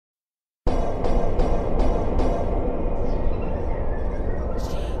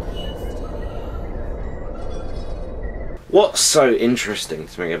What's so interesting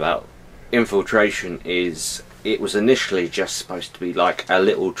to me about Infiltration is it was initially just supposed to be like a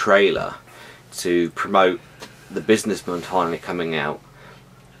little trailer to promote The Businessman finally coming out,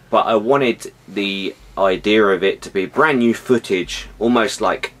 but I wanted the idea of it to be brand new footage, almost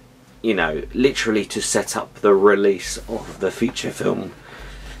like, you know, literally to set up the release of the feature film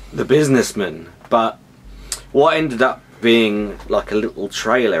The Businessman. But what ended up being like a little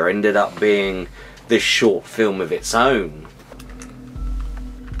trailer ended up being this short film of its own.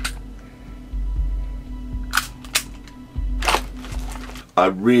 I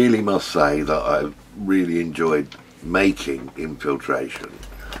really must say that I really enjoyed making Infiltration,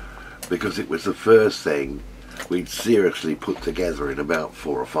 because it was the first thing we'd seriously put together in about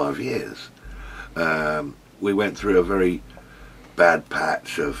 4 or 5 years. We went through a very bad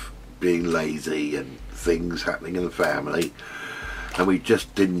patch of being lazy and things happening in the family, and we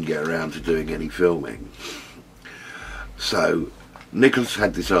just didn't get around to doing any filming. So Nicholas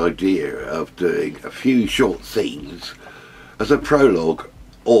had this idea of doing a few short scenes as a prologue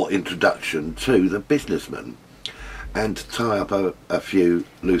or introduction to The Businessman, and to tie up a few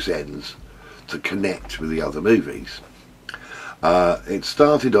loose ends to connect with the other movies. It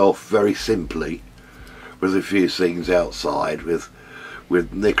started off very simply with a few scenes outside with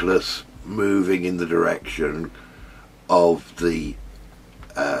Nicholas moving in the direction of the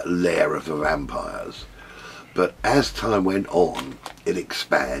lair of the vampires. But as time went on, it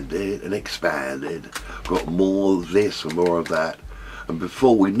expanded and expanded, got more of this and more of that, and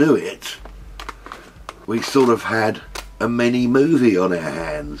before we knew it, we sort of had a mini movie on our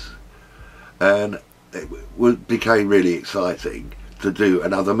hands, and it became really exciting to do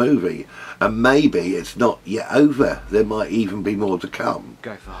another movie. And maybe it's not yet over, there might even be more to come.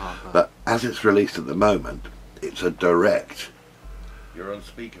 Go for Harper. But as it's released at the moment, it's a direct, you're on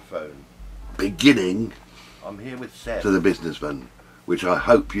speakerphone, beginning I'm here with Seth. to The Businessman, which I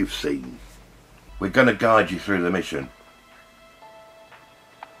hope you've seen. We're going to guide you through the mission.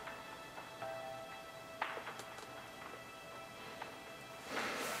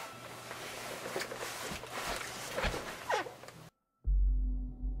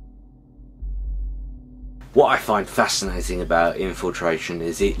 What I find fascinating about Infiltration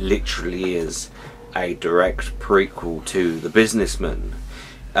is it literally is a direct prequel to The Businessman.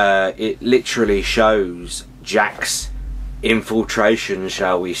 It literally shows Jack's infiltration,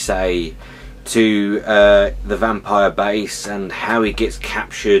 shall we say, to the vampire base, and how he gets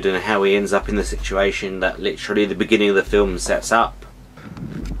captured and how he ends up in the situation that literally the beginning of the film sets up.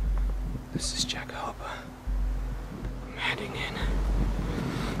 This is Jack Harper. I'm heading in.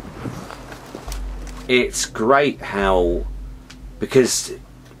 It's great how, because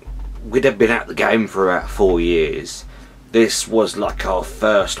we'd have been out the game for about 4 years, this was like our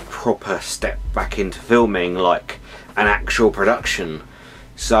first proper step back into filming, like an actual production.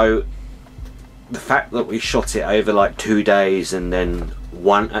 So the fact that we shot it over like 2 days and then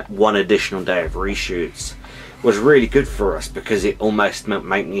one additional day of reshoots was really good for us, because it almost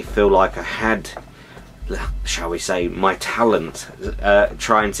made me feel like I had, shall we say, my talent,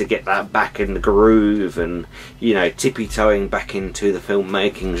 trying to get that back in the groove and, you know, tippy-toeing back into the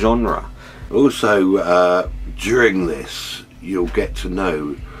filmmaking genre. Also, during this, you'll get to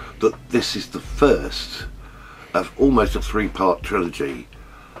know that this is the first of almost a 3-part trilogy,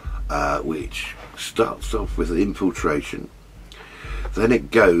 which starts off with Infiltration, then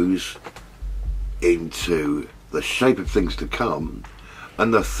it goes into The Shape of Things to Come,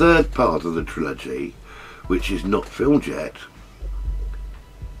 and the third part of the trilogy, which is not filmed yet,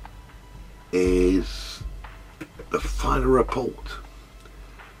 is The Final Report,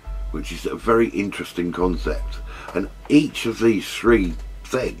 which is a very interesting concept. And each of these 3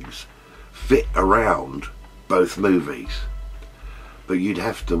 things fit around both movies, but you'd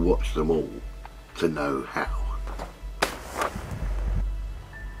have to watch them all to know how.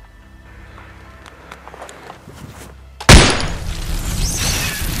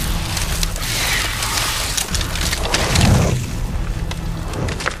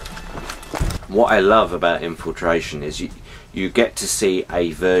 What I love about Infiltration is you get to see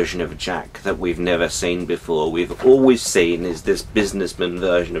a version of Jack that we've never seen before. We've always seen is this businessman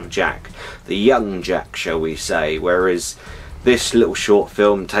version of Jack, the young Jack, shall we say, whereas this little short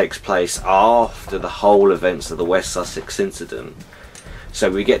film takes place after the whole events of the West Sussex incident. So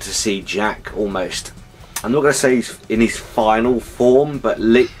we get to see Jack almost, I'm not going to say he's in his final form, but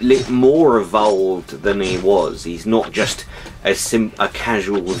more evolved than he was. He's not just a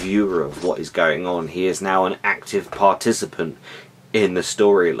casual viewer of what is going on. He is now an active participant in the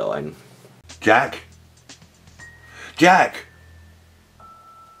storyline. Jack? Jack!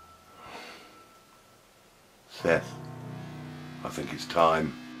 Seth. I think it's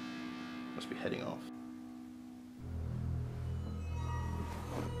time. Must be heading off.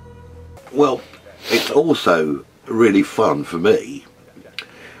 Well, it's also really fun for me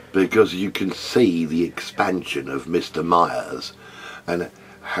because you can see the expansion of Mr. Myers and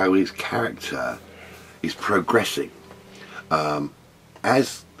how his character is progressing.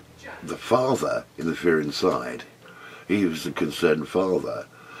 As the father in The Fear Inside, he was a concerned father,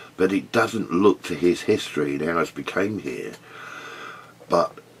 but it doesn't look to his history and how it became here.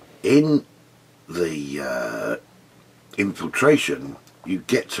 But in the Infiltration, you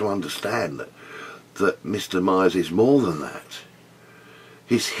get to understand that Mr. Myers is more than that.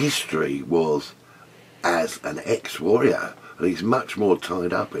 His history was as an ex-warrior, and he's much more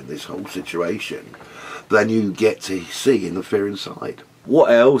tied up in this whole situation than you get to see in The Fear Inside.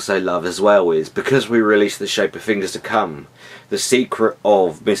 What I also love as well is, because we released The Shape of Things to Come, the secret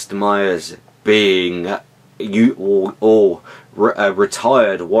of Mr. Myers being a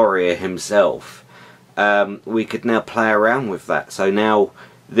retired warrior himself, we could now play around with that. So now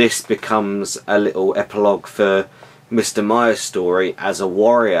this becomes a little epilogue for Mr. Myers' story as a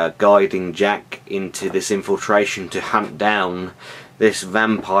warrior guiding Jack into this infiltration to hunt down this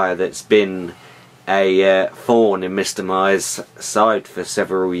vampire that's been a thorn in Mr. Myers' side for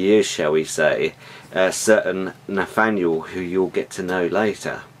several years, shall we say, a certain Nathaniel, who you'll get to know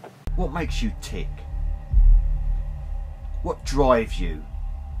later. What makes you tick? What drives you?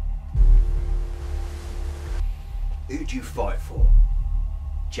 Who do you fight for?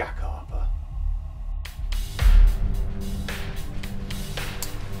 Jack Harper.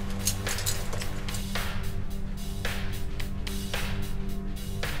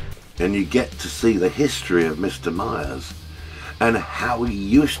 And you get to see the history of Mr. Myers and how he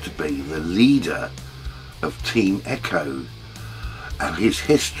used to be the leader of Team Echo, and his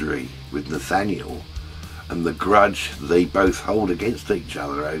history with Nathaniel and the grudge they both hold against each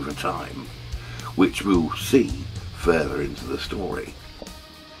other over time, which we'll see further into the story.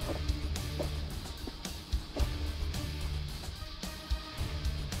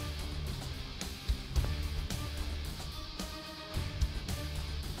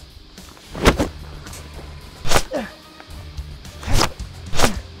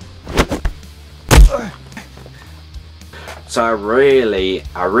 So I really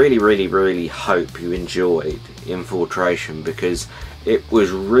hope you enjoyed Infiltration, because it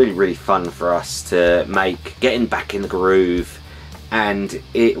was really fun for us to make, getting back in the groove, and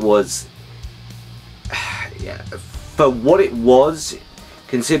it was, yeah, for what it was,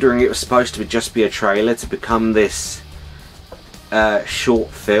 considering it was supposed to just be a trailer, to become this short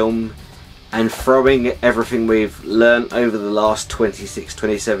film, and throwing everything we've learnt over the last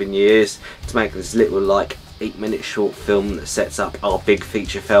 26-27 years to make this little, like, 8-minute short film that sets up our big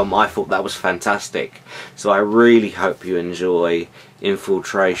feature film. I thought that was fantastic. So I really hope you enjoy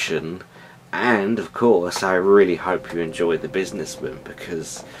Infiltration, and of course I really hope you enjoy The Businessman,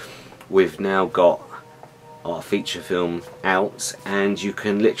 because we've now got our feature film out and you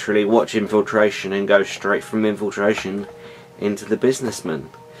can literally watch Infiltration and go straight from Infiltration into The Businessman.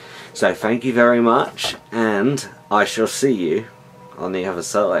 So thank you very much, and I shall see you on the other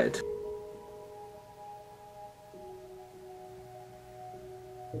side.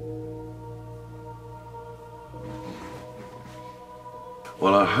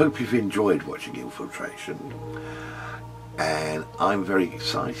 Well, I hope you've enjoyed watching Infiltration, and I'm very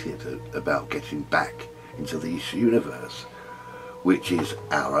excited about getting back into this universe, which is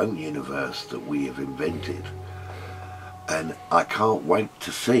our own universe that we have invented, and I can't wait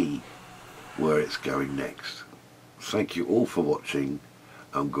to see where it's going next. Thank you all for watching,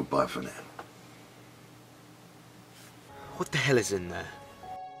 and goodbye for now. What the hell is in there?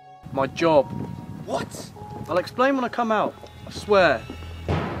 My job. What? I'll explain when I come out. I swear.